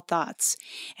habitual thoughts.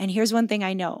 And here's one thing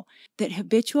I know, that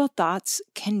habitual thoughts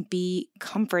can be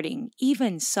comforting.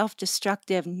 Even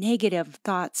self-destructive, negative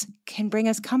thoughts can bring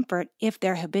us comfort if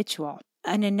they're habitual.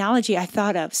 An analogy I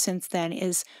thought of since then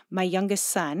is my youngest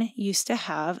son used to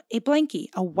have a blankie,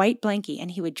 a white blankie, and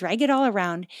he would drag it all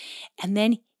around, and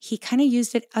then he kind of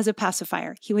used it as a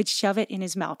pacifier. He would shove it in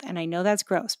his mouth. And I know that's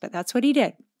gross, but that's what he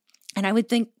did. And I would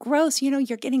think, gross, you're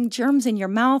getting germs in your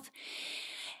mouth.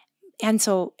 And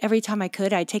so every time I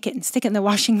could, I'd take it and stick it in the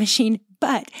washing machine.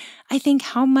 But I think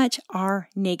how much our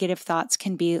negative thoughts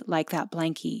can be like that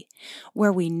blankie,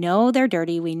 where we know they're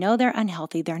dirty, we know they're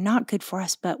unhealthy, they're not good for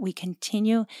us, but we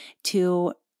continue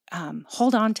to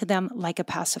hold on to them like a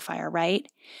pacifier, right?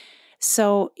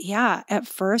 So yeah, at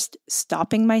first,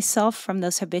 stopping myself from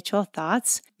those habitual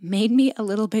thoughts made me a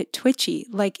little bit twitchy,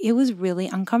 like it was really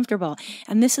uncomfortable.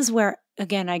 And this is where,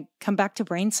 again, I come back to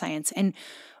brain science. And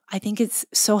I think it's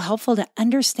so helpful to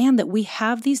understand that we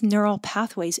have these neural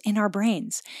pathways in our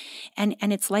brains. And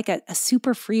it's like a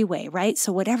super freeway, right?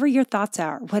 So whatever your thoughts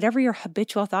are, whatever your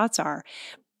habitual thoughts are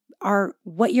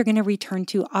what you're going to return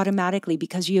to automatically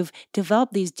because you've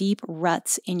developed these deep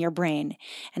ruts in your brain.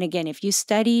 And again, if you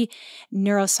study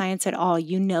neuroscience at all,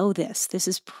 you know this. This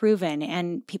is proven,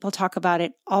 and people talk about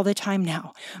it all the time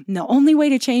now. And the only way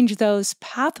to change those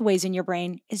pathways in your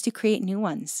brain is to create new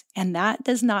ones. And that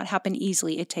does not happen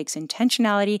easily. It takes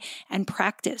intentionality and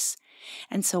practice.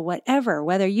 And so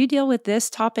whether you deal with this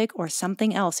topic or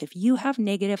something else, if you have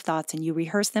negative thoughts and you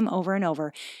rehearse them over and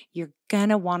over, you're going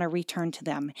to want to return to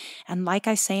them. And like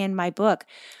I say in my book,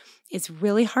 it's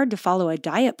really hard to follow a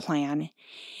diet plan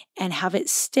and have it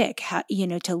stick,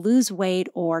 to lose weight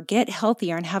or get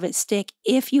healthier and have it stick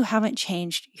if you haven't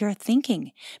changed your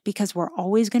thinking, because we're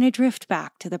always going to drift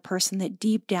back to the person that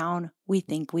deep down we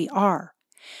think we are.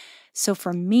 So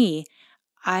for me,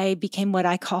 I became what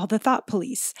I call the thought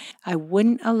police. I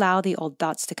wouldn't allow the old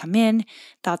thoughts to come in,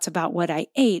 thoughts about what I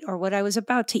ate or what I was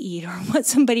about to eat or what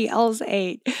somebody else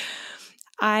ate.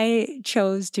 I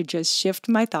chose to just shift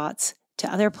my thoughts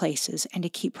to other places and to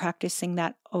keep practicing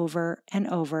that over and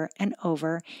over and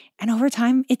over. And over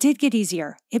time, it did get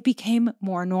easier. It became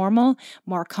more normal,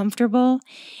 more comfortable.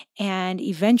 And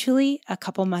eventually, a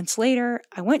couple months later,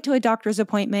 I went to a doctor's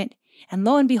appointment, and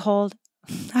lo and behold,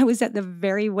 I was at the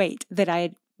very weight that I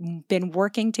had been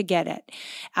working to get at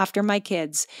after my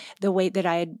kids, the weight that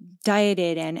I had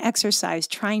dieted and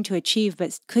exercised trying to achieve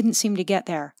but couldn't seem to get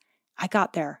there. I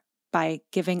got there by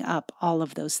giving up all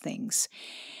of those things.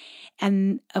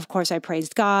 And of course, I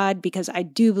praised God because I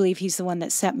do believe He's the one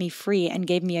that set me free and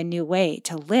gave me a new way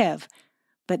to live.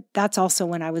 But that's also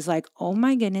when I was like, oh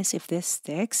my goodness, if this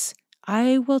sticks,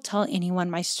 I will tell anyone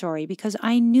my story, because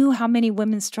I knew how many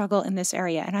women struggle in this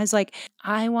area. And I was like,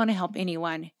 I want to help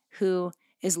anyone who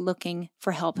is looking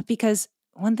for help, because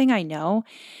one thing I know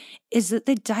is that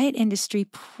the diet industry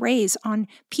preys on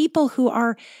people who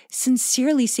are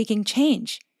sincerely seeking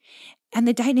change. And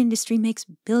the diet industry makes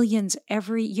billions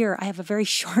every year. I have a very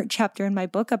short chapter in my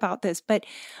book about this, but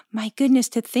my goodness,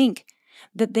 to think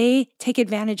that they take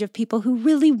advantage of people who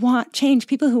really want change,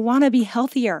 people who want to be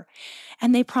healthier.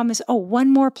 And they promise, oh,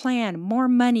 one more plan, more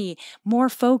money, more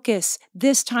focus.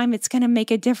 This time it's going to make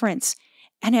a difference.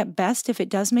 And at best, if it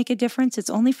does make a difference, it's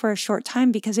only for a short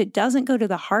time, because it doesn't go to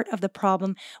the heart of the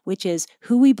problem, which is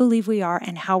who we believe we are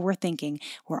and how we're thinking.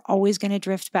 We're always going to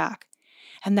drift back.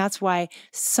 And that's why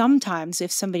sometimes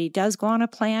if somebody does go on a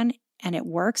plan and it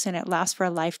works and it lasts for a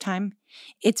lifetime,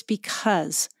 it's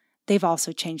because they've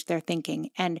also changed their thinking.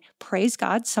 And praise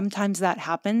God, sometimes that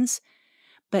happens.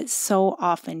 But so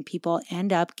often people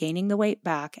end up gaining the weight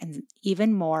back and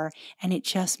even more. And it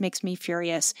just makes me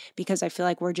furious, because I feel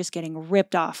like we're just getting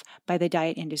ripped off by the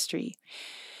diet industry.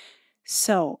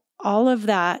 So all of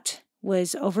that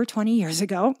was over 20 years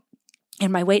ago,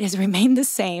 and my weight has remained the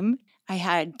same. I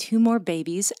had 2 more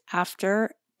babies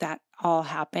after that all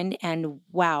happened. And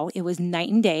wow, it was night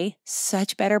and day.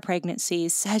 Such better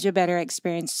pregnancies, such a better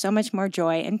experience, so much more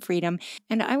joy and freedom.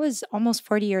 And I was almost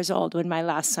 40 years old when my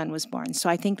last son was born. So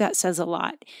I think that says a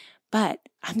lot. But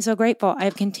I'm so grateful.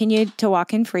 I've continued to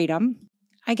walk in freedom.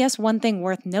 I guess one thing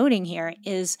worth noting here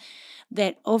is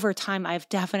that over time, I've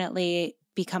definitely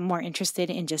become more interested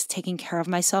in just taking care of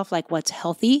myself, like what's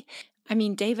healthy. I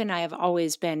mean, Dave and I have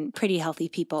always been pretty healthy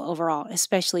people overall,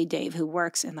 especially Dave, who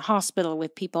works in the hospital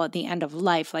with people at the end of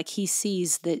life. Like, he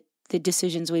sees the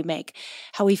decisions we make,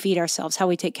 how we feed ourselves, how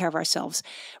we take care of ourselves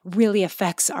really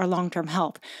affects our long-term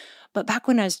health. But back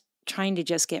when I was trying to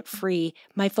just get free,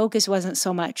 my focus wasn't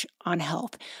so much on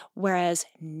health. Whereas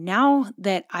now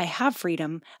that I have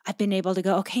freedom, I've been able to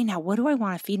go, okay, now what do I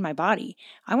want to feed my body?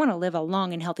 I want to live a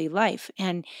long and healthy life.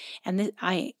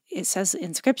 It says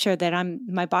in scripture that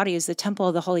my body is the temple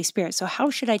of the Holy Spirit. So how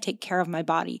should I take care of my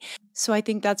body? So I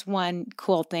think that's one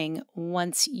cool thing.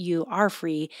 Once you are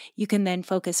free, you can then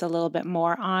focus a little bit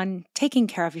more on taking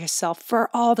care of yourself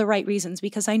for all the right reasons.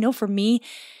 Because I know for me,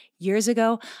 years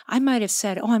ago, I might have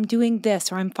said, oh, I'm doing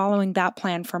this or I'm following that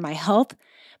plan for my health.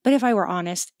 But if I were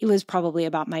honest, it was probably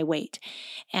about my weight.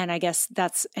 And I guess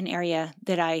that's an area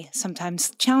that I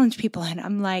sometimes challenge people in.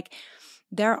 I'm like,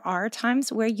 there are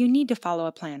times where you need to follow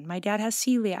a plan. My dad has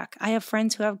celiac. I have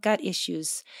friends who have gut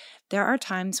issues. There are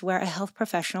times where a health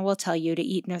professional will tell you to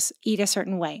eat a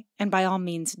certain way, and by all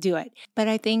means do it. But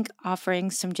I think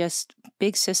offering some just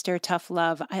big sister tough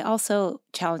love, I also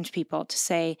challenge people to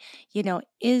say,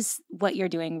 is what you're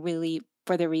doing really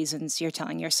for the reasons you're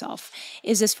telling yourself?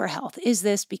 Is this for health? Is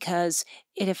this because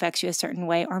it affects you a certain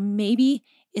way? Or maybe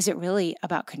is it really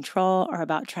about control or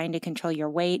about trying to control your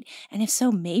weight? And if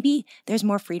so, maybe there's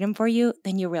more freedom for you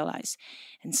than you realize.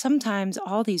 And sometimes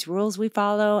all these rules we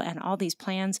follow and all these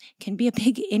plans can be a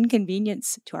big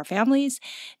inconvenience to our families,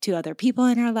 to other people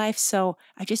in our life. So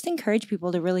I just encourage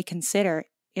people to really consider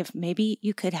if maybe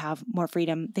you could have more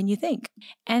freedom than you think.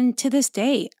 And to this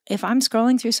day, if I'm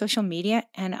scrolling through social media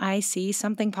and I see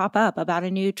something pop up about a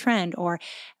new trend or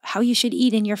how you should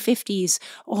eat in your 50s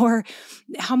or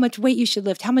how much weight you should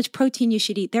lift, how much protein you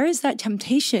should eat, there is that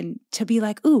temptation to be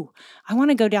like, ooh, I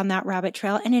want to go down that rabbit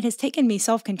trail. And it has taken me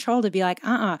self-control to be like,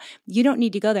 you don't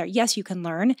need to go there. Yes, you can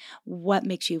learn what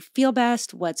makes you feel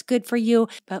best, what's good for you.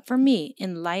 But for me,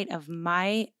 in light of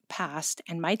my past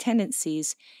and my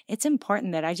tendencies, it's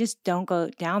important that I just don't go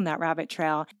down that rabbit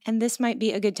trail. And this might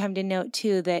be a good time to note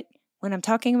too, that when I'm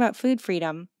talking about food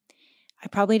freedom, I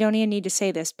probably don't even need to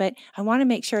say this, but I want to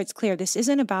make sure it's clear. This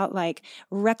isn't about like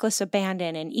reckless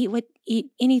abandon and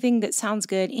eat anything that sounds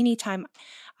good anytime.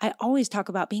 I always talk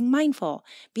about being mindful,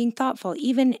 being thoughtful,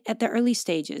 even at the early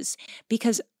stages,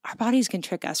 because our bodies can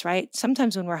trick us, right?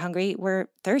 Sometimes when we're hungry, we're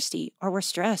thirsty or we're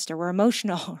stressed or we're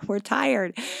emotional or we're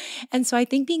tired. And so I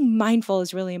think being mindful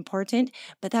is really important,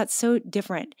 but that's so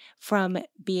different from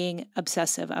being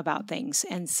obsessive about things.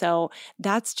 And so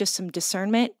that's just some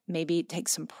discernment. Maybe take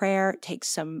some prayer, take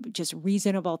some just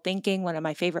reasonable thinking. One of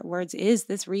my favorite words is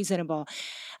this reasonable.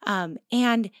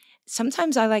 And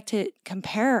sometimes I like to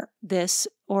compare this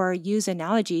or use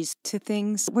analogies to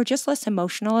things we're just less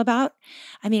emotional about.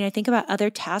 I mean, I think about other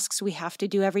tasks we have to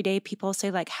do every day. People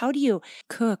say like, how do you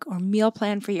cook or meal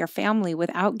plan for your family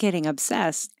without getting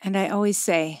obsessed? And I always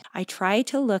say, I try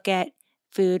to look at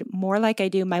food more like I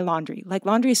do my laundry. Like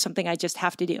laundry is something I just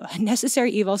have to do. A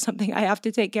necessary evil, something I have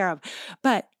to take care of.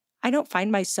 But I don't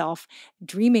find myself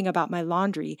dreaming about my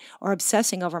laundry or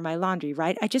obsessing over my laundry,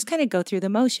 right? I just kind of go through the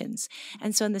motions.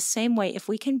 And so in the same way, if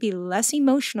we can be less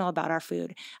emotional about our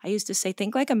food, I used to say,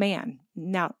 think like a man.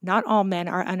 Now, not all men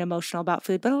are unemotional about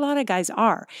food, but a lot of guys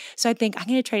are. So I think I'm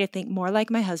going to try to think more like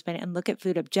my husband and look at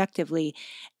food objectively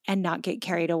and not get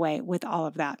carried away with all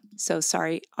of that. So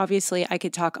sorry, obviously I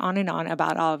could talk on and on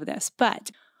about all of this,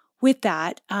 but with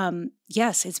that,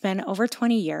 yes, it's been over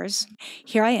 20 years.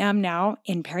 Here I am now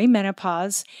in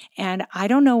perimenopause, and I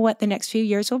don't know what the next few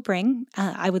years will bring.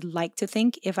 I would like to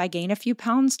think if I gain a few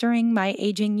pounds during my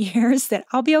aging years that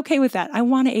I'll be okay with that. I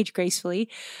want to age gracefully,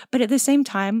 but at the same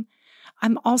time,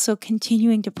 I'm also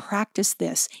continuing to practice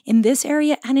this in this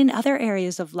area and in other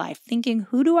areas of life, thinking,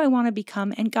 who do I want to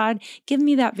become? And God, give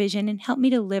me that vision and help me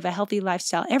to live a healthy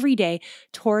lifestyle every day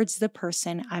towards the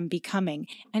person I'm becoming.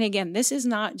 And again, this is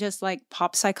not just like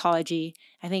pop psychology.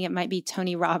 I think it might be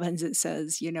Tony Robbins that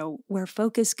says, where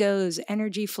focus goes,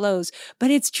 energy flows. But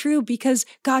it's true because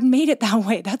God made it that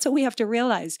way. That's what we have to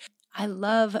realize. I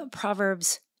love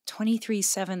Proverbs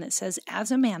 23:7 that says,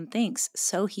 as a man thinks,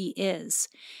 so he is.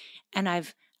 And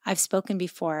I've spoken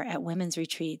before at women's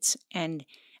retreats and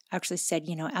actually said,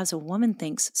 as a woman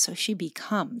thinks, so she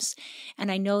becomes. And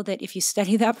I know that if you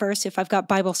study that verse, if I've got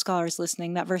Bible scholars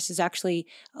listening, that verse is actually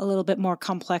a little bit more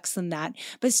complex than that.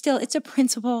 But still, it's a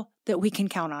principle that we can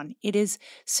count on. It is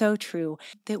so true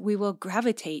that we will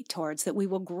gravitate towards, that we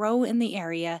will grow in the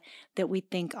area that we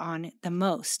think on the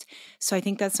most. So I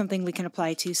think that's something we can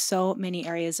apply to so many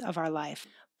areas of our life.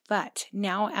 But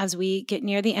now as we get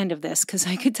near the end of this, because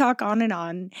I could talk on and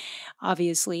on,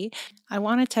 obviously, I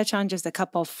want to touch on just a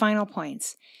couple final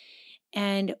points.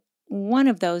 And one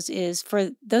of those is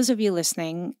for those of you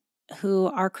listening who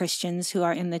are Christians, who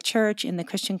are in the church, in the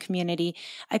Christian community,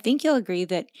 I think you'll agree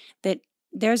that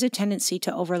there's a tendency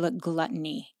to overlook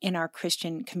gluttony in our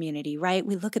Christian community, right?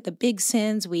 We look at the big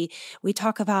sins, we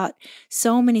talk about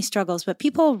so many struggles, but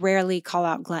people rarely call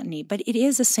out gluttony, but it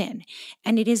is a sin,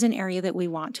 and it is an area that we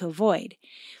want to avoid.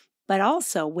 But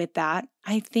also with that,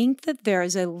 I think that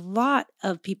there's a lot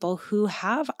of people who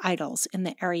have idols in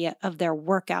the area of their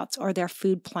workouts or their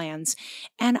food plans.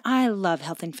 And I love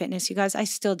health and fitness, you guys. I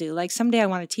still do. Like someday I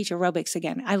want to teach aerobics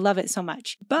again. I love it so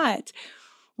much. But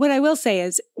what I will say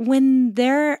is when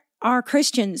there are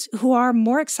Christians who are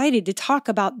more excited to talk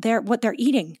about what they're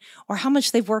eating or how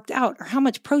much they've worked out or how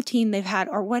much protein they've had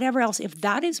or whatever else, if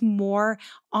that is more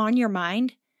on your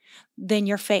mind than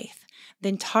your faith,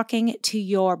 than talking to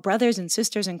your brothers and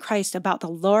sisters in Christ about the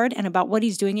Lord and about what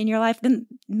he's doing in your life, then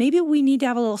maybe we need to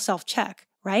have a little self-check,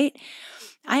 right?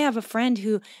 I have a friend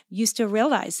who used to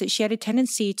realize that she had a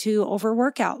tendency to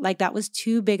overwork out, like that was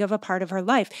too big of a part of her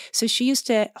life. So she used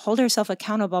to hold herself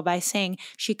accountable by saying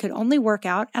she could only work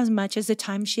out as much as the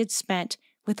time she had spent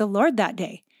with the Lord that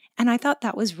day. And I thought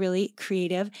that was really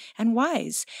creative and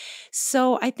wise.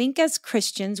 So I think as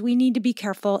Christians, we need to be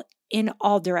careful in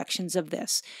all directions of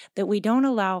this, that we don't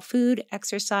allow food,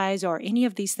 exercise, or any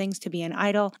of these things to be an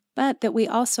idol, but that we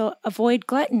also avoid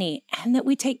gluttony and that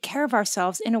we take care of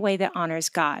ourselves in a way that honors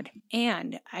God.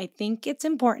 And I think it's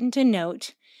important to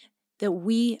note that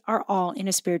we are all in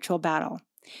a spiritual battle,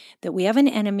 that we have an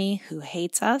enemy who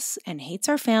hates us and hates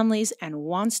our families and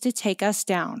wants to take us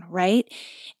down, right?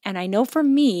 And I know for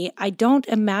me, I don't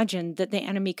imagine that the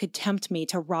enemy could tempt me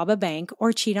to rob a bank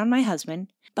or cheat on my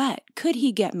husband. But could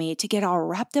he get me to get all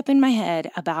wrapped up in my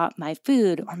head about my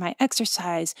food or my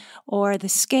exercise or the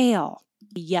scale?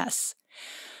 Yes.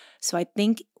 So I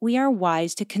think we are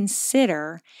wise to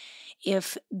consider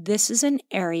if this is an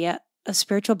area of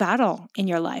spiritual battle in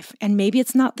your life. And maybe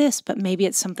it's not this, but maybe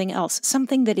it's something else,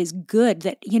 something that is good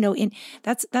that,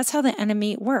 that's how the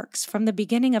enemy works. From the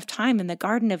beginning of time in the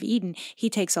Garden of Eden, he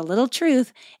takes a little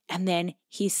truth and then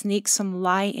he sneaks some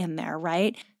lie in there,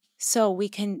 right? So we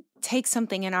can take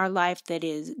something in our life that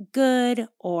is good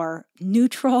or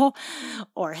neutral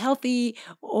or healthy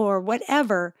or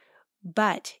whatever,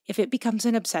 but if it becomes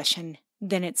an obsession,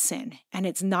 then it's sin and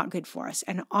it's not good for us.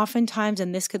 And oftentimes,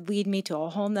 and this could lead me to a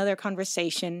whole nother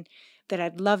conversation that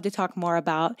I'd love to talk more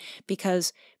about,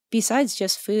 because besides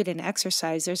just food and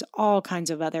exercise, there's all kinds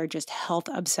of other just health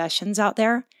obsessions out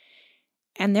there.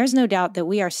 And there's no doubt that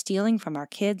we are stealing from our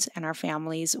kids and our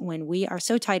families when we are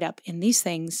so tied up in these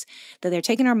things that they're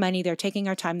taking our money, they're taking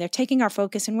our time, they're taking our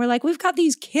focus, and we're like, we've got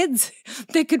these kids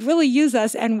that could really use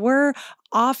us, and we're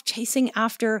off chasing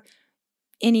after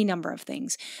any number of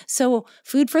things. So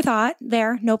food for thought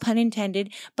there, no pun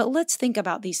intended, but let's think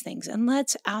about these things and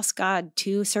let's ask God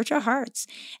to search our hearts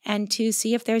and to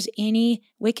see if there's any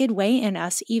wicked way in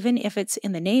us, even if it's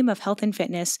in the name of health and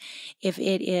fitness. If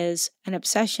it is an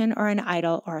obsession or an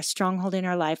idol or a stronghold in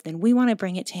our life, then we want to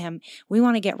bring it to Him. We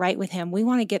want to get right with Him. We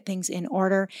want to get things in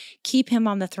order, keep Him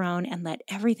on the throne, and let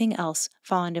everything else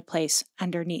fall into place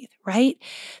underneath, right?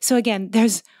 So again,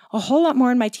 there's a whole lot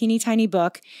more in my teeny tiny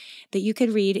book that you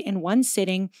could read in one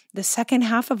sitting. The second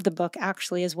half of the book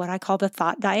actually is what I call the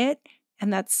thought diet.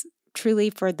 And that's truly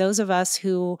for those of us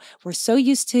who were so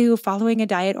used to following a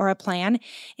diet or a plan.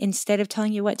 Instead of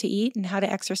telling you what to eat and how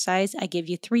to exercise, I give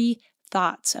you 3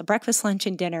 thoughts, a breakfast, lunch,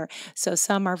 and dinner. So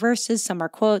some are verses, some are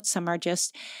quotes, some are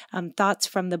just thoughts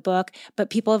from the book, but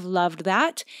people have loved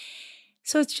that.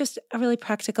 So it's just a really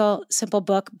practical, simple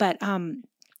book, but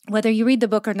whether you read the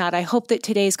book or not, I hope that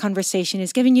today's conversation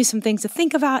is giving you some things to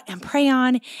think about and pray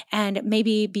on and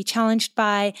maybe be challenged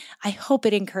by. I hope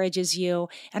it encourages you,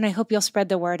 and I hope you'll spread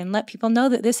the word and let people know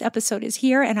that this episode is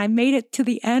here and I made it to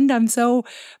the end. I'm so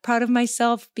proud of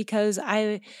myself because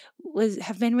I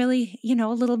have been really, a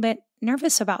little bit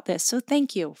nervous about this. So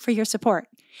thank you for your support.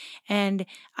 And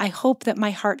I hope that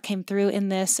my heart came through in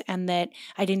this and that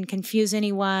I didn't confuse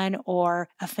anyone or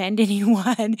offend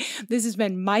anyone. This has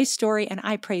been my story, and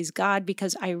I praise God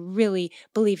because I really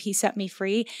believe He set me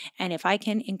free. And if I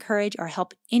can encourage or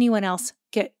help anyone else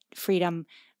get freedom,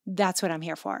 that's what I'm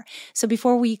here for. So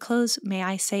before we close, may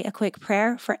I say a quick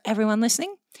prayer for everyone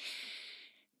listening?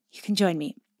 You can join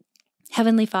me.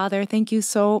 Heavenly Father, thank you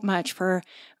so much for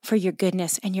your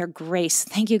goodness and your grace.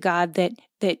 Thank you, God, that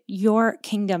your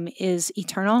kingdom is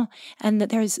eternal and that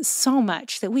there's so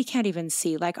much that we can't even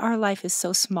see. Like our life is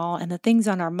so small and the things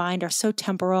on our mind are so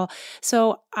temporal.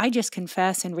 So I just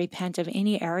confess and repent of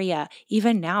any area,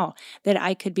 even now, that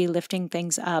I could be lifting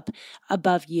things up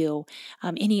above you,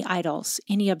 any idols,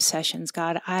 any obsessions.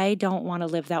 God, I don't want to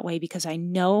live that way because I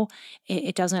know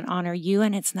it doesn't honor you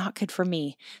and it's not good for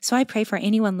me. So I pray for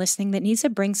anyone listening that needs to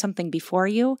bring something before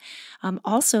you.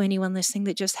 Also anyone listening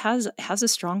that just has a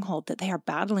stronghold that they are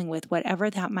battling with, whatever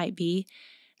that might be,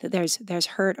 that there's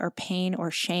hurt or pain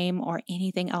or shame or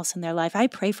anything else in their life. I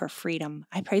pray for freedom.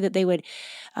 I pray that they would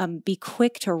be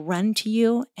quick to run to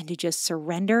you and to just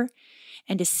surrender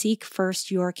and to seek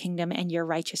first your kingdom and your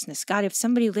righteousness. God, if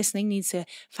somebody listening needs to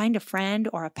find a friend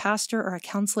or a pastor or a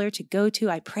counselor to go to,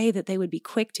 I pray that they would be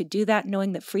quick to do that,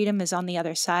 knowing that freedom is on the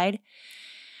other side.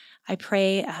 I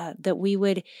pray that we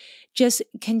would just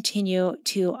continue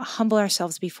to humble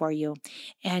ourselves before you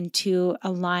and to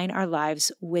align our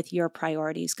lives with your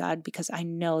priorities, God, because I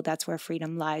know that's where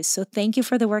freedom lies. So thank you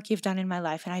for the work you've done in my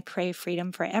life. And I pray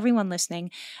freedom for everyone listening.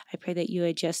 I pray that you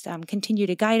would just continue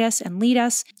to guide us and lead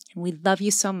us. And we love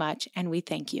you so much. And we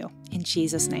thank you. In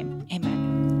Jesus' name, amen.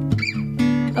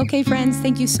 Okay, friends,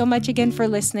 thank you so much again for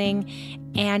listening.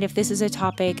 And if this is a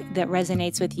topic that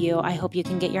resonates with you, I hope you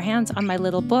can get your hands on my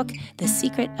little book, The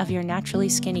Secret of Your Naturally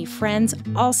Skinny Friends.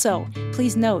 Also,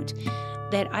 please note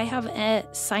that I have a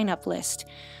sign-up list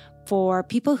for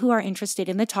people who are interested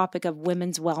in the topic of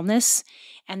women's wellness.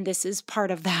 And this is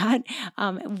part of that,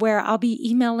 where I'll be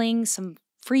emailing some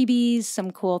freebies, some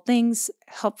cool things,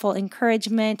 helpful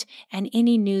encouragement, and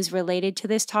any news related to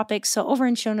this topic. So over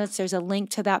in show notes, there's a link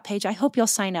to that page. I hope you'll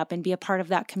sign up and be a part of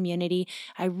that community.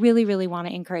 I really, really want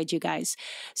to encourage you guys.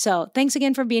 So thanks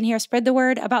again for being here. Spread the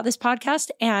word about this podcast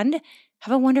and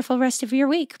have a wonderful rest of your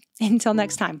week. Until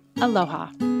next time, aloha.